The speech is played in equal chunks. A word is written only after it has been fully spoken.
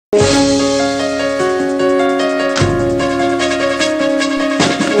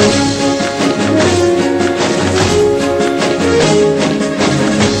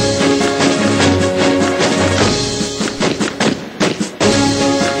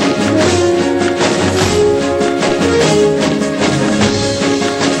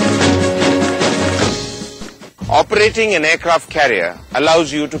Operating an aircraft carrier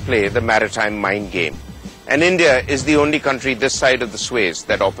allows you to play the maritime mind game. And India is the only country this side of the Suez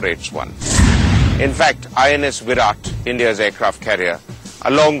that operates one. In fact, INS Viraat, India's aircraft carrier,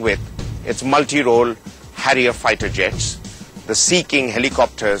 along with its multi-role Harrier fighter jets, the Sea King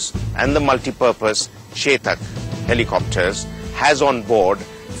helicopters and the multi-purpose Chetak helicopters, has on board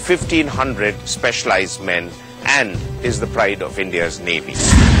 1,500 specialized men and is the pride of India's Navy.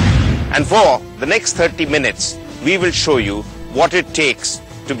 And for the next 30 minutes, we will show you what it takes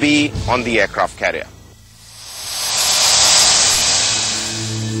to be on the aircraft carrier.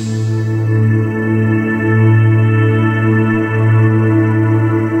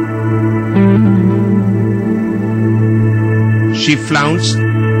 She flaunts,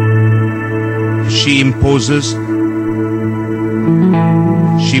 she imposes,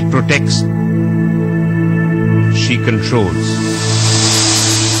 she protects, she controls.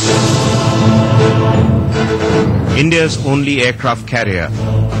 India's only aircraft carrier,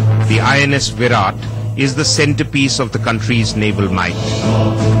 the INS Viraat, is the centerpiece of the country's naval might.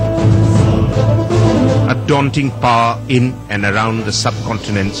 A daunting power in and around the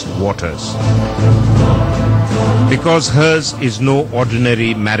subcontinent's waters. Because hers is no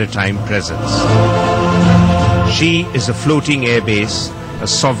ordinary maritime presence. She is a floating airbase, a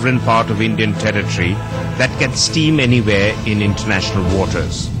sovereign part of Indian territory that can steam anywhere in international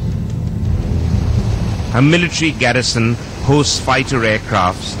waters. Her military garrison hosts fighter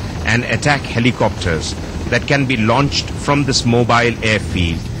aircrafts and attack helicopters that can be launched from this mobile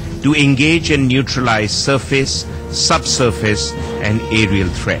airfield to engage and neutralize surface, subsurface and aerial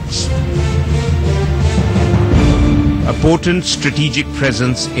threats. A potent strategic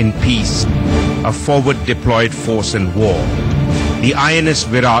presence in peace, a forward deployed force in war. The INS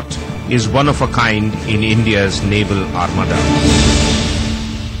Viraat is one of a kind in India's naval armada.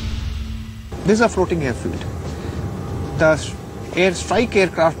 This is a floating airfield. The strike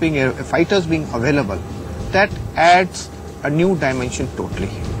aircraft fighters being available, that adds a new dimension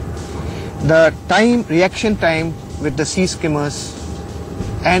totally. The reaction time with the sea skimmers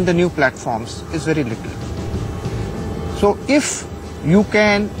and the new platforms is very little. So if you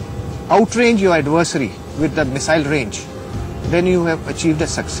can outrange your adversary with the missile range, then you have achieved a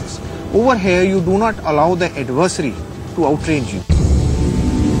success. Over here, you do not allow the adversary to outrange you.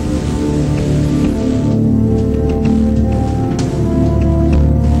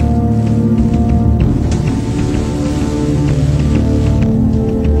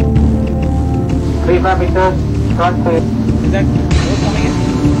 Meters, front side. Is that road coming in?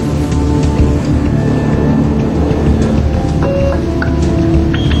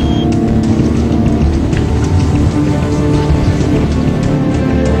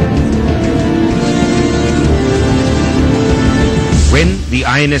 When the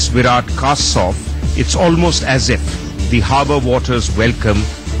INS Viraat casts off, it's almost as if the harbour waters welcome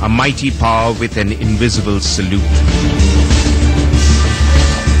a mighty power with an invisible salute.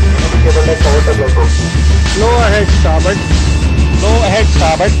 Slow ahead, starboard. Slow ahead,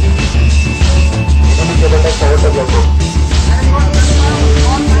 starboard.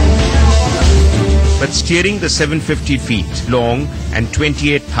 But steering the 750 feet long and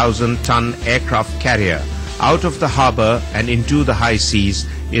 28,000-ton aircraft carrier out of the harbour and into the high seas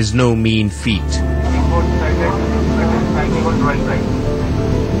is no mean feat.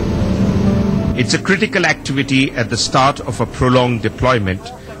 It's a critical activity at the start of a prolonged deployment,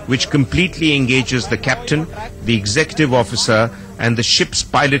 which completely engages the captain, the executive officer and the ship's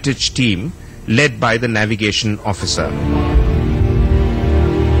pilotage team led by the navigation officer.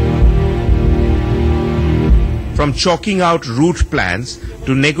 From chalking out route plans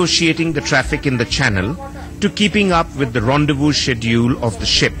to negotiating the traffic in the channel to keeping up with the rendezvous schedule of the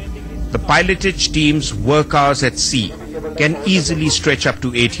ship, the pilotage team's work hours at sea can easily stretch up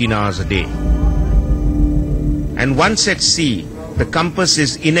to 18 hours a day. And once at sea, the compass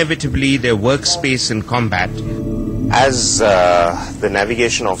is inevitably their workspace in combat. As the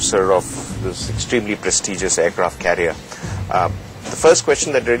navigation officer of this extremely prestigious aircraft carrier, the first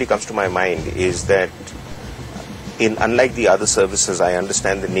question that really comes to my mind is that unlike the other services, I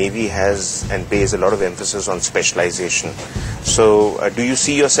understand the Navy has and pays a lot of emphasis on specialization. So do you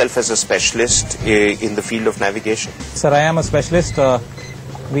see yourself as a specialist in the field of navigation? Sir, I am a specialist.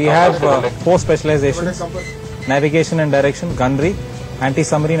 We have 4 specializations: navigation and direction, gunnery,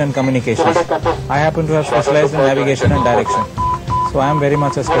 anti-submarine and communications. I happen to have specialized in navigation and direction. So I am very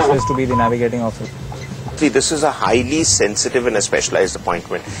much a specialist to be the navigating officer. This is a highly sensitive and a specialized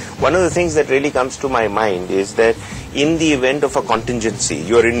appointment. One of the things that really comes to my mind is that in the event of a contingency,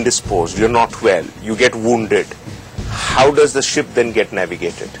 you're indisposed, you're not well, you get wounded. How does the ship then get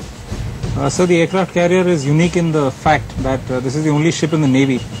navigated? So the aircraft carrier is unique in the fact that this is the only ship in the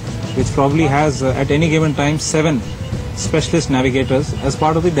Navy which probably has at any given time 7 specialist navigators as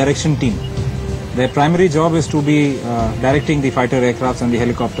part of the direction team. Their primary job is to be directing the fighter aircrafts and the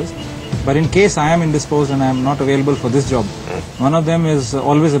helicopters. But in case I am indisposed and I am not available for this job, one of them is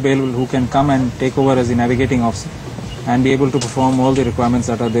always available who can come and take over as the navigating officer and be able to perform all the requirements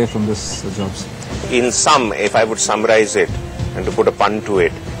that are there from this jobs. In sum, if I would summarize it and to put a pun to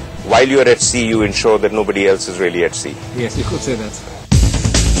it, while you are at sea, you ensure that nobody else is really at sea. Yes, you could say that.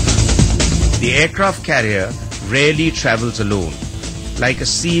 The aircraft carrier rarely travels alone. Like a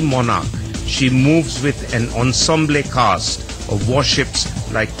sea monarch, she moves with an ensemble cast of warships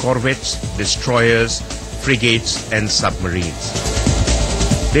like corvettes, destroyers, frigates and submarines.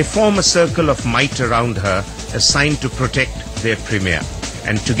 They form a circle of might around her, assigned to protect their premier,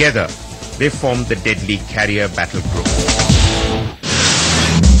 and together they form the deadly carrier battle group.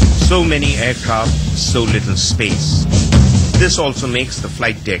 So many aircraft, so little space. This also makes the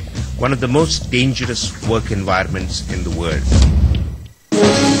flight deck one of the most dangerous work environments in the world.